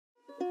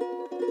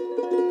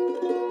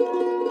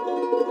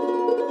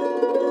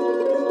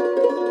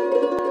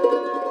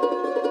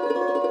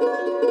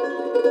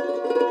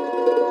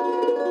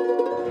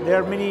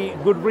There are many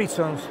good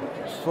reasons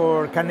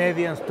for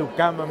Canadians to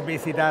come and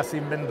visit us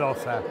in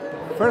Mendoza.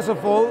 First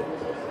of all,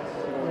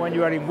 when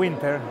you are in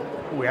winter,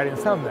 we are in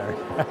summer.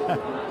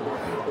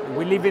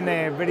 We live in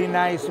a very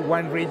nice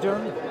wine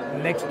region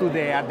next to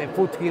at the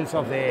foothills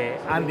of the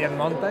Andean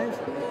mountains.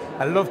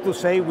 I love to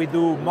say we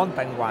do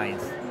mountain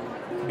wines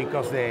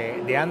because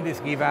the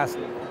Andes give us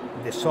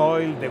the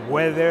soil, the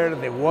weather,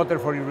 the water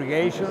for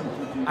irrigation,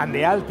 and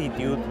the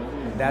altitude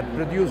that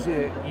produce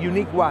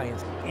unique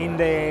wines. In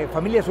the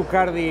Familia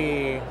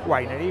Zuccardi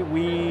Winery,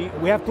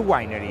 we have two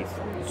wineries,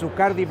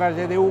 Zuccardi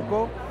Valle de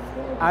Uco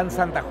and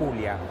Santa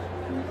Julia.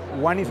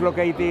 One is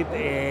located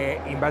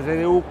in Valle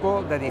de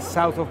Uco, that is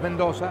south of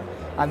Mendoza,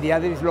 and the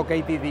other is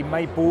located in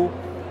Maipú,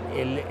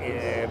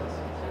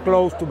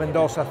 close to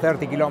Mendoza,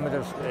 30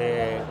 kilometers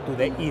to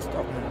the east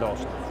of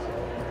Mendoza.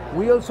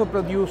 We also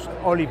produce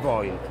olive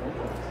oil.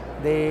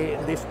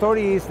 The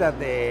story is that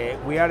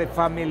we are a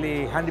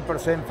family,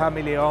 100%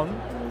 family owned.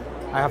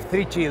 I have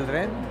 3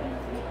 children.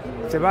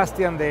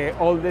 Sebastian, the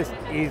oldest,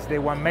 is the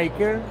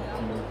winemaker,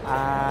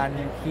 and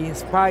he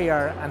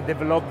inspired and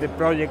developed the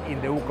project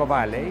in the Uco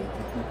Valley.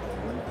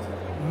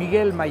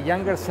 Miguel, my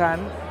younger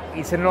son,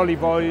 is an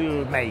olive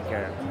oil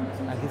maker,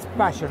 and he's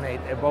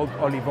passionate about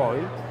olive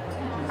oil.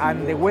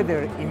 And the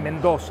weather in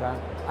Mendoza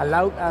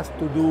allowed us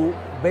to do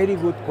very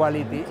good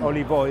quality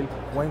olive oil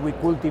when we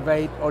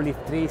cultivate olive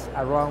trees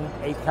around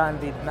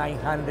 800,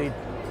 900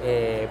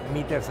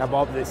 meters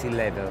above the sea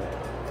level.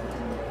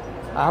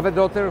 I have a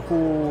daughter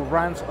who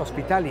runs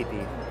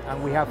hospitality,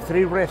 and we have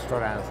 3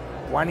 restaurants.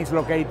 One is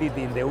located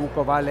in the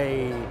Uco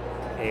Valley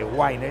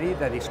winery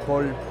that is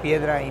called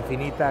Piedra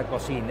Infinita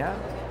Cocina.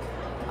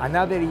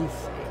 Another is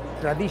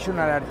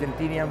traditional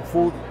Argentinian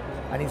food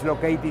and is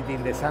located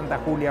in the Santa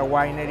Julia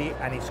winery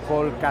and is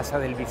called Casa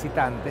del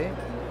Visitante,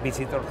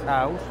 visitor's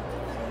house.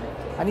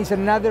 And it's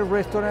another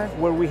restaurant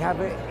where we have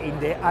in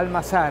the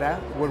Almazara,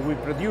 where we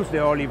produce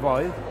the olive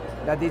oil,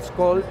 that is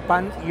called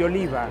Pan y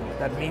Oliva,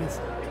 that means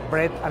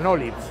bread and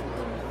olives.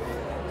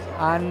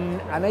 And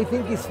I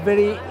think it's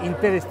very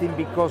interesting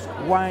because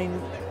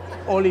wine,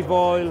 olive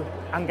oil,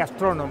 and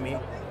gastronomy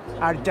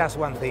are just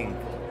one thing,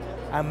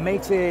 and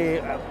makes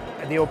the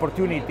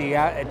opportunity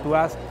to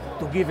us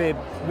to give a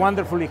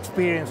wonderful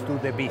experience to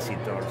the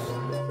visitors.